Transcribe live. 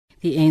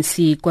the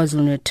ANC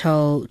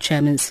KwaZulu-Natal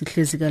Chairman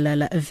Sihle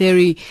Zikalala. A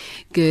very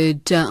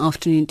good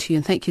afternoon to you,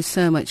 and thank you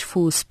so much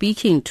for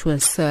speaking to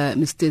us,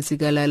 Mr.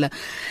 Zikalala.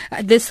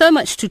 There's so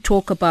much to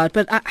talk about,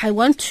 but I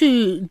want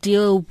to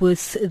deal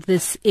with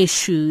this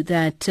issue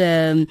that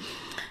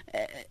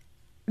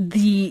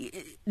the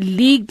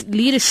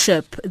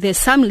leadership, there's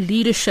some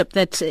leadership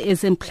that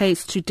is in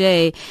place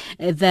today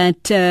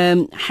that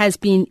has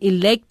been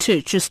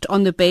elected just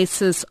on the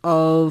basis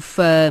of,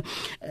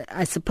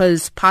 I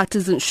suppose,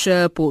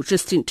 partisanship, or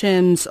just in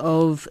terms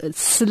of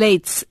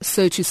slates,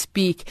 so to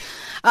speak.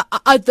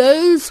 Are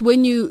those,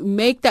 when you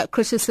make that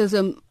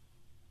criticism,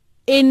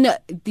 in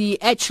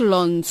the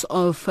echelons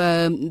of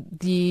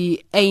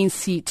the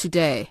ANC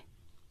today?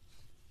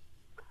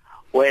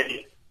 Well,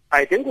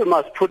 I think we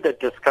must put the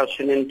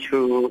discussion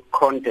into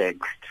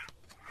context.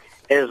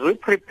 As we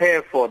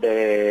prepare for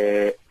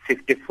the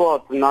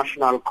 54th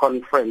National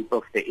Conference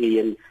of the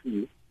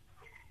ANC,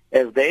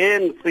 as the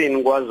ANC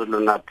in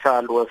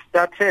KwaZulu-Natal was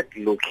started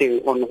looking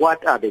on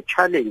what are the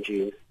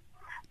challenges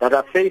that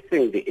are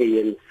facing the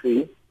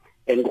ANC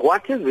and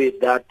what is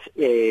it that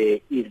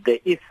is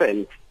the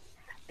essence,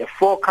 the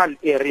focal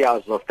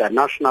areas of the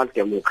National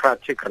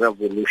Democratic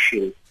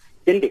Revolution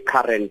in the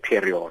current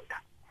period.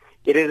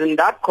 It is in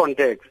that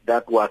context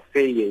that we're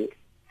saying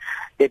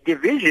the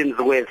divisions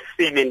we've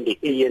seen in the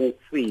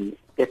ANC,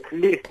 at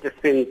least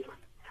since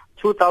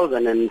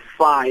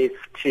 2005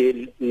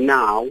 till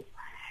now,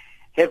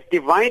 have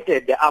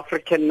divided the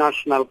African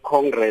National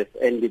Congress,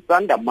 and it's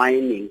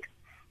undermining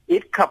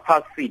its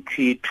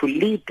capacity to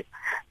lead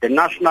the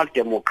National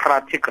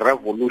Democratic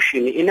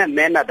Revolution in a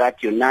manner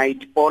that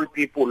unites all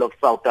people of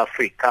South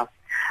Africa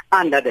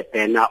under the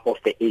banner of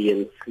the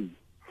ANC.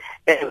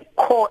 At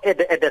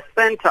the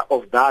center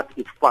of that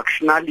is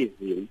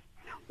factionalism,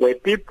 where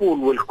people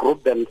will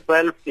group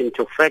themselves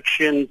into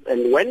factions,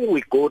 and when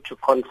we go to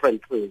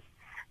conferences,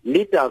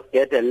 leaders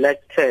get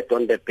elected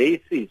on the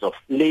basis of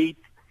slates,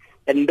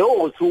 and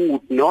those who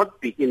would not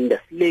be in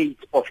the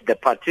slate of the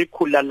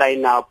particular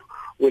lineup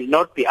will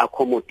not be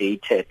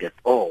accommodated at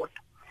all.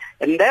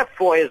 And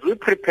therefore, as we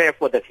prepare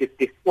for the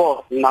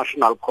 54th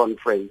National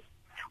Conference,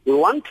 we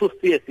want to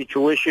see a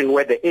situation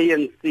where the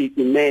ANC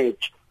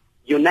emerge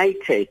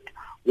united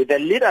with a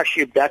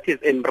leadership that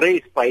is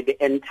embraced by the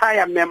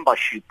entire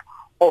membership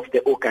of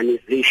the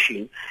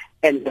organization,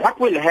 and that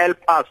will help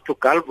us to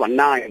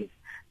galvanize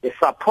the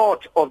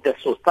support of the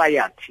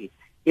society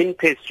in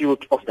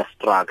pursuit of the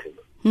struggle.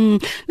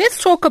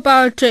 Let's talk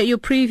about your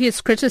previous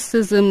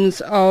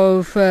criticisms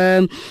of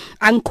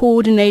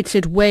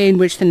uncoordinated way in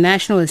which the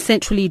national and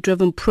centrally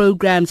driven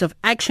programs of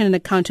action and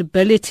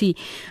accountability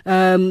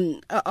are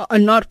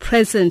not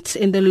present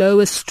in the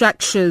lower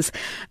structures.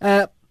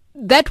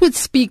 That would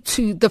speak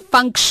to the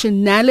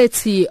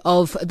functionality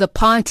of the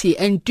party.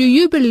 And do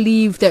you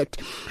believe that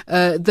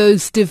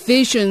those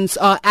divisions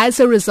are as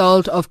a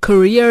result of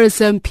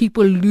careerism,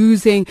 people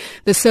losing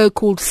the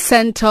so-called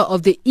center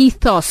of the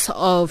ethos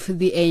of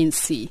the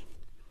ANC?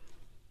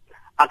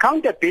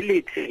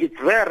 Accountability is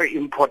very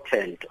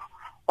important.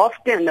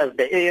 Often as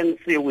the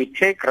ANC, we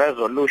take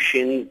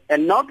resolutions,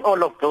 and not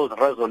all of those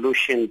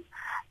resolutions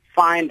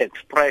find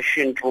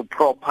expression through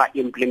proper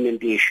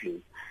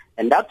implementation.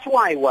 And that's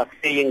why we're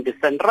saying the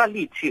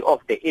centrality of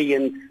the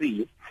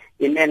ANC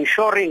in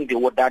ensuring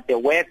that the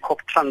work of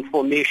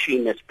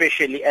transformation,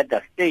 especially at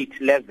the state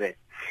level,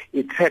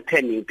 is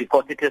happening,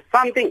 because it is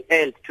something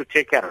else to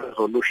take a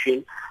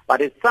resolution,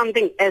 but it's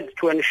something else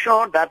to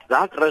ensure that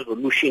that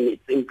resolution is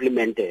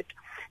implemented.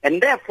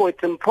 And therefore,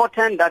 it's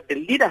important that the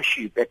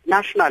leadership at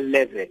national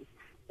level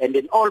and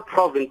in all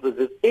provinces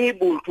is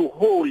able to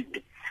hold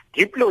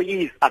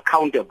employees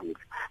accountable.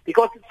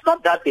 Because it's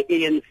not that the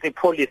ANC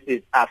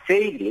policies are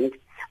failing,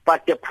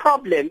 but the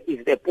problem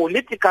is the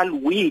political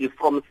will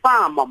from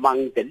some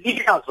among the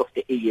leaders of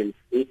the ANC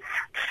to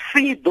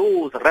see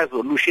those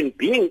resolutions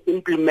being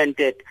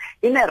implemented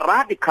in a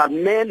radical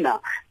manner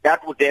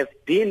that would have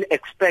been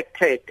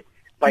expected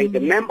by the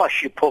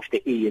membership of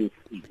the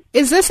ANC.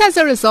 Is this as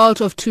a result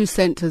of two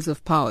centers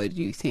of power,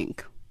 do you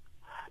think?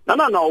 No.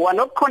 We're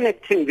not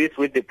connecting this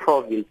with the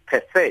province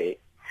per se,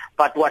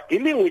 but we're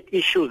dealing with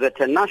issues at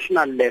a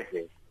national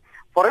level.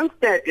 For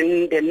instance,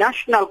 in the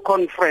national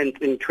conference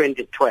in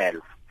 2012,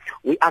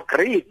 we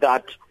agreed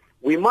that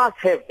we must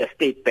have a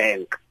state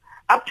bank.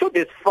 Up to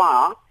this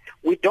far,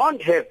 we don't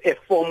have a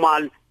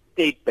formal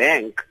state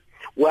bank.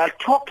 We are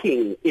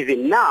talking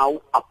even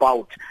now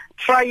about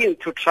trying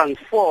to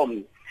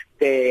transform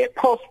the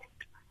post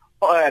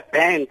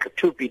bank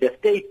to be the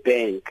state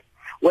bank.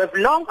 We have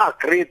long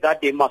agreed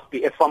that there must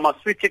be a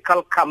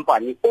pharmaceutical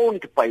company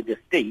owned by the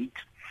state,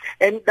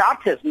 and that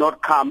has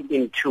not come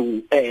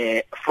into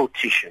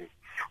fruition.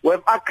 We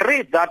have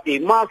agreed that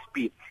there must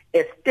be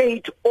a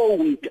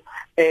state-owned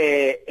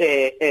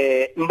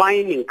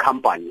mining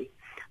company,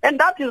 and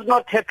that is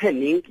not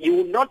happening. You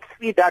will not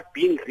see that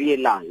being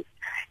realized,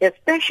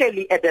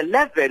 especially at the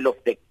level of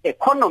the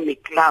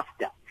economic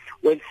cluster.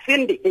 We've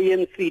seen the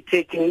ANC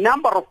taking a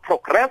number of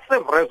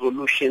progressive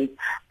resolutions,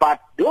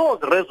 but those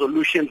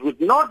resolutions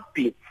would not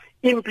be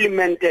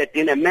implemented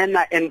in a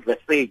manner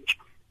envisaged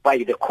by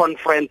the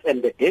conference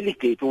and the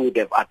delegates who would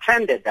have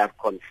attended that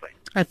conference.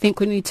 I think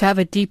we need to have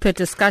a deeper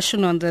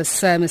discussion on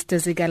this, Mr.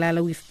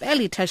 Zikalala. We've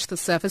barely touched the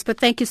surface, but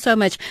thank you so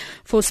much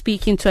for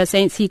speaking to us.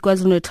 ANC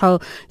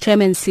KwaZulu-Natal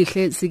Chairman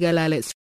Sihle Zikalala.